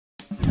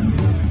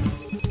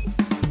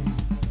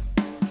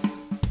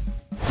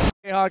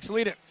BayHawks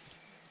lead it.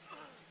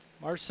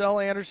 Marcel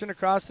Anderson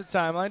across the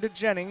timeline to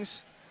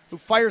Jennings, who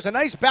fires a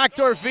nice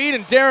backdoor feed,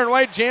 and Darren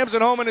White jams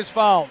it home and is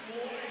fouled.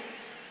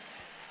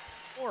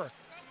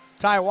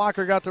 Ty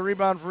Walker got the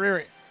rebound for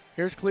Erie.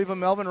 Here's Cleveland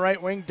Melvin, right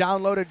wing,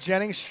 down low to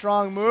Jennings,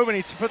 strong move, and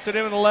he puts it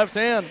in with the left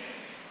hand.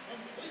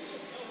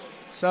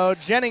 So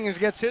Jennings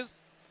gets his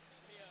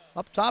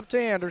up top to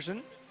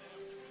Anderson.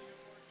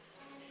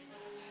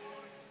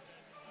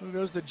 Who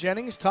goes to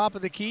Jennings, top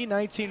of the key,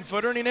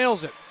 19-footer, and he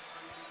nails it.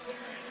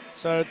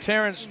 So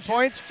Terrence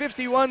points,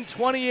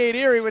 51-28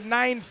 Erie with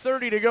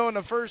 9:30 to go in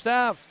the first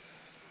half.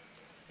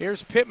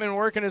 Here's Pittman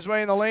working his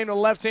way in the lane with a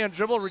left-hand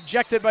dribble,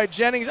 rejected by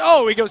Jennings.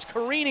 Oh, he goes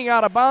careening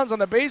out of bounds on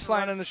the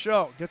baseline in the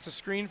show. Gets a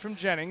screen from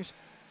Jennings,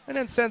 and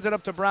then sends it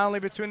up to Brownlee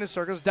between the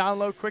circles. Down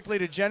low quickly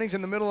to Jennings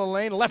in the middle of the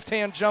lane.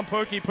 Left-hand jump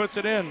hook, he puts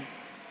it in.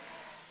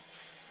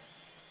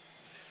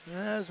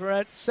 As we're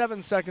at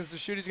 7 seconds to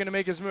shoot, he's going to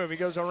make his move. He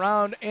goes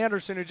around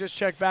Anderson, who just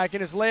checked back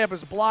in. His layup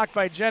is blocked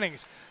by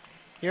Jennings.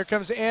 Here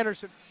comes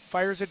Anderson,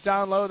 fires it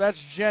down low.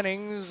 That's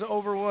Jennings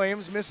over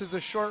Williams, misses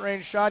the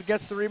short-range shot,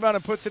 gets the rebound,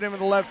 and puts it in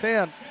with the left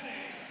hand.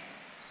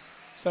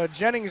 So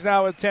Jennings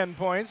now with 10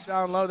 points.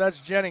 Down low,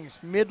 that's Jennings,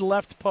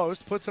 mid-left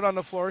post, puts it on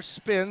the floor,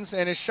 spins,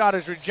 and his shot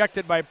is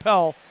rejected by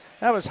Pell.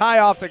 That was high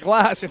off the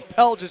glass, and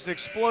Pell just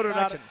exploded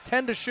out.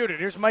 10 to shoot it.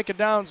 Here's Micah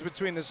Downs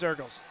between the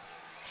circles.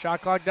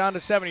 Shot clock down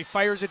to 7. He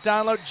fires it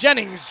down low.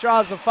 Jennings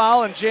draws the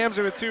foul and jams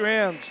it with two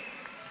hands.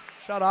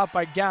 Shot off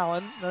by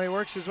Gallen. Now he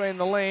works his way in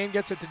the lane,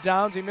 gets it to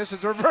Downs. He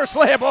misses reverse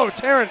layup. Oh,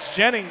 Terrence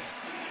Jennings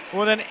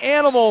with an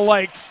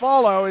animal-like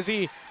follow as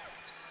he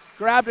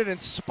grabbed it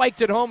and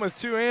spiked it home with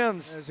two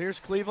hands. As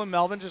here's Cleveland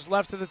Melvin just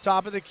left to the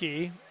top of the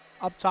key.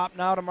 Up top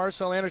now to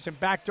Marcel Anderson.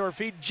 Backdoor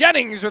feed.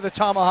 Jennings with a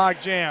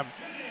tomahawk jam.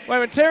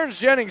 When Terrence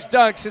Jennings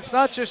dunks, it's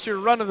not just your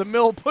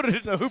run-of-the-mill, put it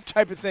in the hoop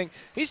type of thing.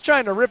 He's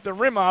trying to rip the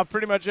rim off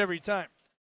pretty much every time.